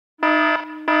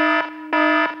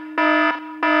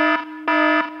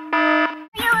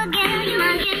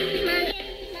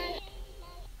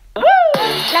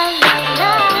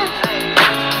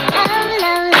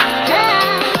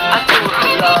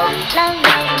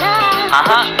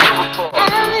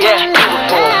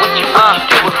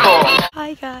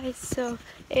Hi guys, so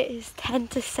it is 10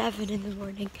 to 7 in the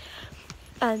morning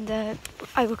and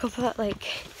I woke up at like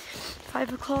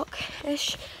 5 o'clock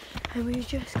ish and we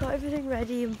just got everything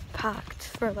ready and packed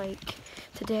for like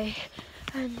today,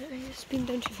 and I just been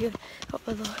down to view got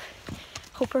Willow.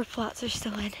 Hope our plats are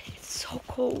still in. It's so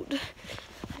cold.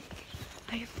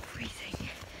 I am freezing.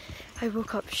 I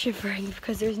woke up shivering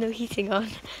because there's no heating on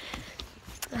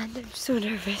and I'm so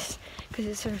nervous because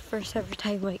it's our first ever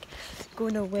time like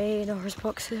going away in a horse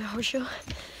box to the horse show.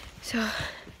 So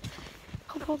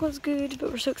hope all goes good,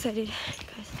 but we're so excited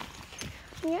guys.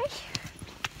 Yay!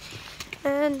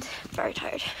 And very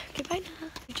tired. Goodbye now.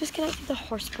 We just connected the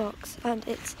horse box and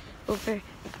it's over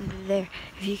there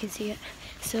if you can see it.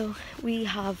 So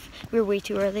we're way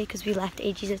too early because we left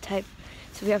ages of time.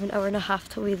 So we have an hour and a half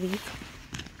till we leave.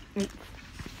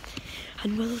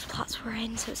 And Willow's plats were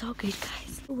in, so it's all good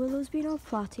guys. Willow's been all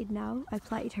plaited now. I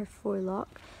plaited her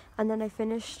forelock and then I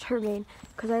finished her mane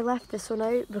because I left this one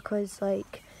out because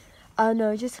like, I don't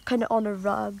know, just kind of on a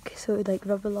rug so it would like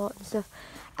rub a lot and stuff.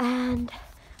 And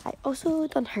I also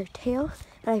done her tail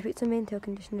and I put some mane tail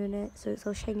conditioner in it so it's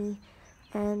all shiny.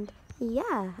 And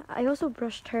yeah, I also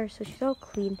brushed her so she's all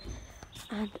clean.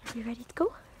 And are we ready to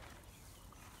go?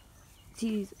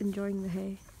 She's enjoying the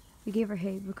hay. We gave her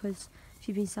hay because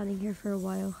she's been standing here for a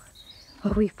while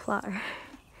while we plait her.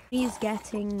 She's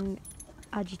getting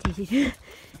agitated.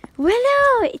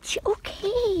 Willow, it's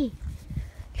okay.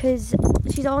 Because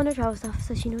she's all in her travel stuff,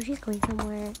 so she knows she's going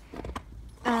somewhere.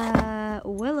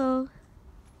 Willow.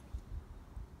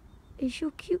 Is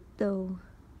so cute though.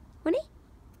 Winnie?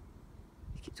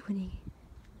 She keeps winning.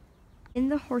 In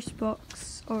the horse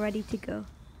box, all ready to go.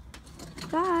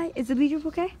 Bye. Is the lead rope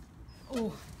okay?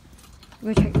 Oh.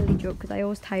 I'm gonna check the lead rope because I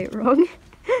always tie it wrong.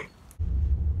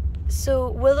 So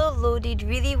Willow loaded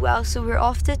really well, so we're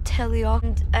off to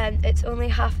Tillion and it's only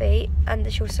 8:30 and the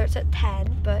show starts at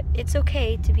 10, but it's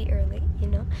okay to be early, you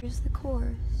know. Here's the course.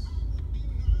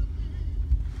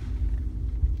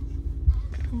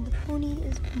 And the pony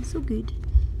is being so good.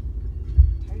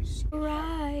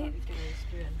 Arrived.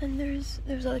 And there's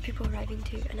other people arriving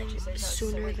too, and I'm so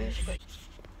nervous.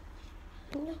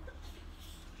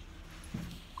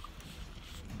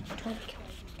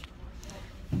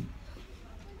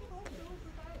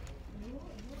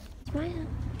 Smile.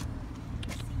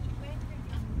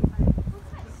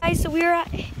 Hi, so we're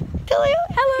at Tillion.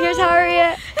 Hello. Here's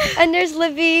Harriet, and there's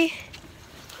Libby.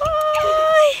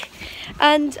 Hi.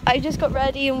 And I just got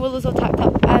ready, and Willow's all tacked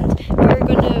up, and we're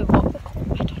gonna walk the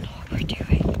course. I don't know what we're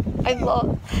doing. I'm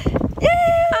lost.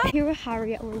 Yeah. Here with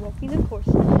Harriet, and we're walking the course,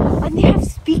 and they have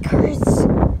speakers.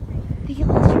 They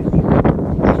literally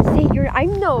like say you're.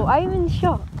 I'm in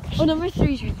shock. Oh, number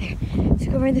 3's right there. Let's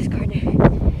go around this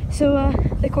corner. So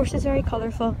the course is very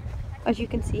colourful, as you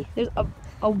can see. There's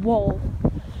a wall.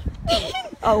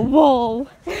 A wall.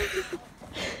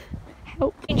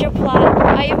 Help. Change your plan.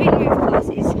 I have been moved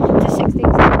classes to 6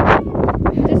 days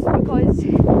just because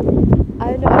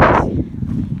I don't know. I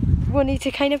just wanted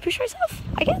to kind of push myself,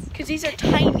 I guess. Because these are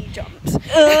tiny jumps.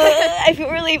 I feel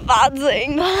really bad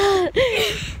saying that.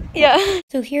 Yeah.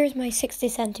 So here's my 60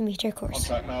 centimetre course.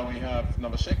 On track now we have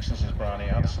number 6, this is Bryony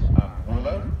Anderson and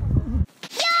Willow.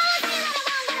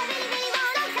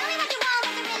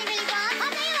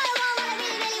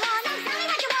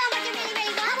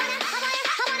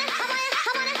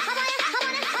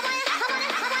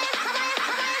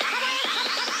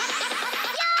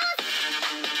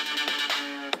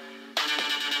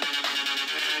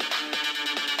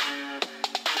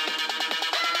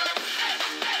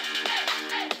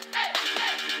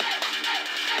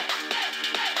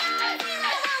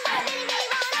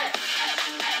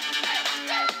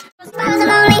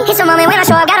 It's a moment when I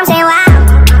show up, God, I'm saying wow.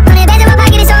 Honey, bands in my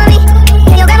pocket, it's on me.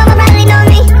 Can your grandma probably know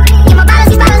me? Get my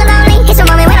bottles, these bottles are lonely. It's a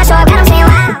moment when I show up, God, I'm saying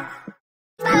wow.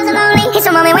 Bottles are lonely. It's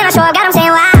a moment when I show up, God, I'm saying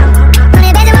wow.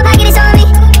 Honey, bands in my pocket, it's on me.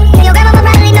 Can your grandma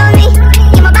probably know me?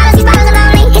 Get my bottles, these bottles are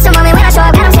lonely. It's a moment when I show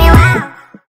up, God, I'm saying wow.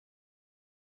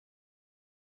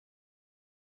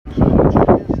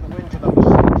 So the win to number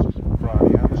 6,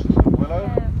 Bryony Anderson and Willow.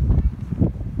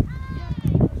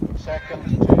 Second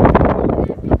to number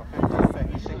 15,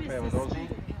 Becky Sinclair with Aussie.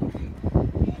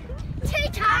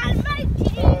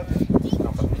 Third,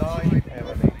 number 9,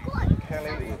 Emily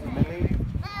Kelly with Millie.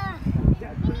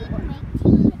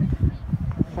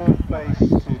 Fourth place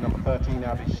to number 13,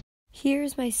 Abby.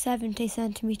 Here's my 70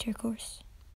 centimetre course.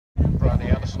 Bryony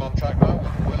Anderson on track now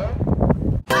with Willow.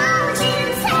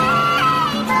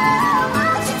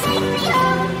 Take me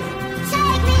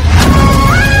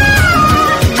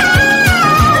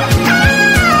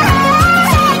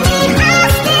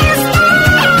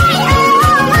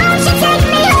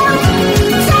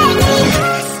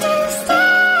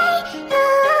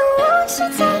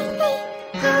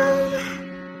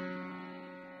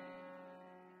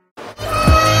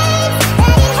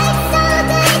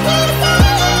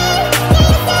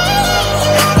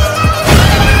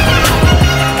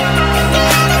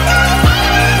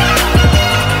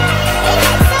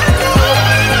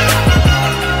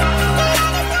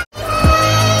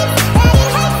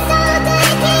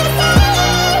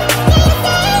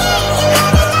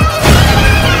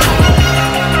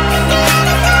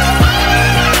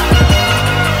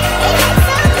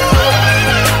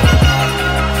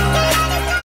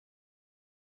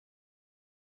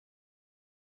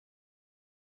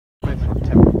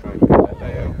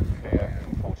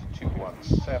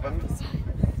 7.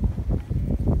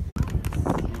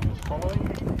 He was following.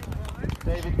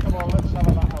 David, come on, let's have a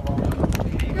lap of one.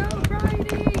 Go,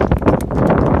 Bridie!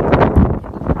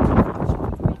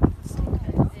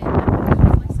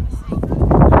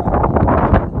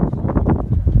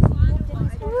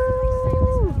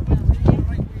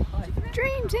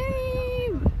 Dream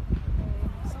team!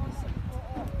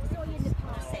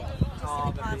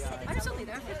 I was only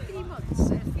there 15 months.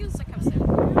 It feels like I was there.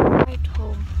 Arrived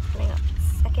home, coming up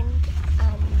second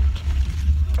and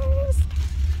first.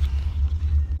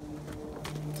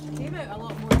 Came out a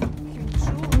lot more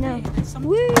controlled. No.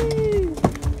 Woo! Woo!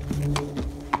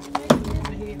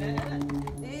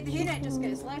 The hayrnet just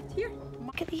gets left here.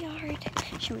 Look at the yard.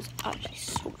 She was actually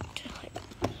so good. Like,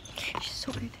 she's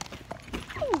so good.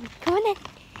 Ooh, come on in.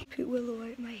 Put Willow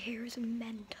out. My hair is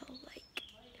mental, like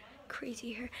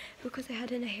crazy hair, because I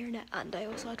had in a hairnet and I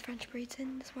also had French braids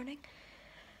in this morning.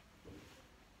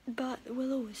 But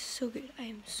Willow was so good. I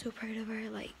am so proud of her.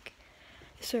 Like,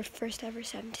 it's our first ever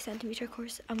 70cm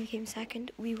course and we came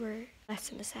second. We were less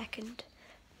than a second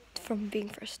from being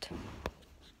first.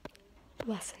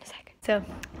 Less than a second. So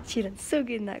she did so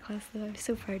good in that class though. I'm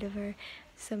so proud of her.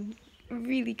 Some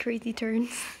really crazy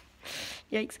turns.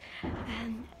 Yikes.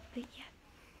 But yeah.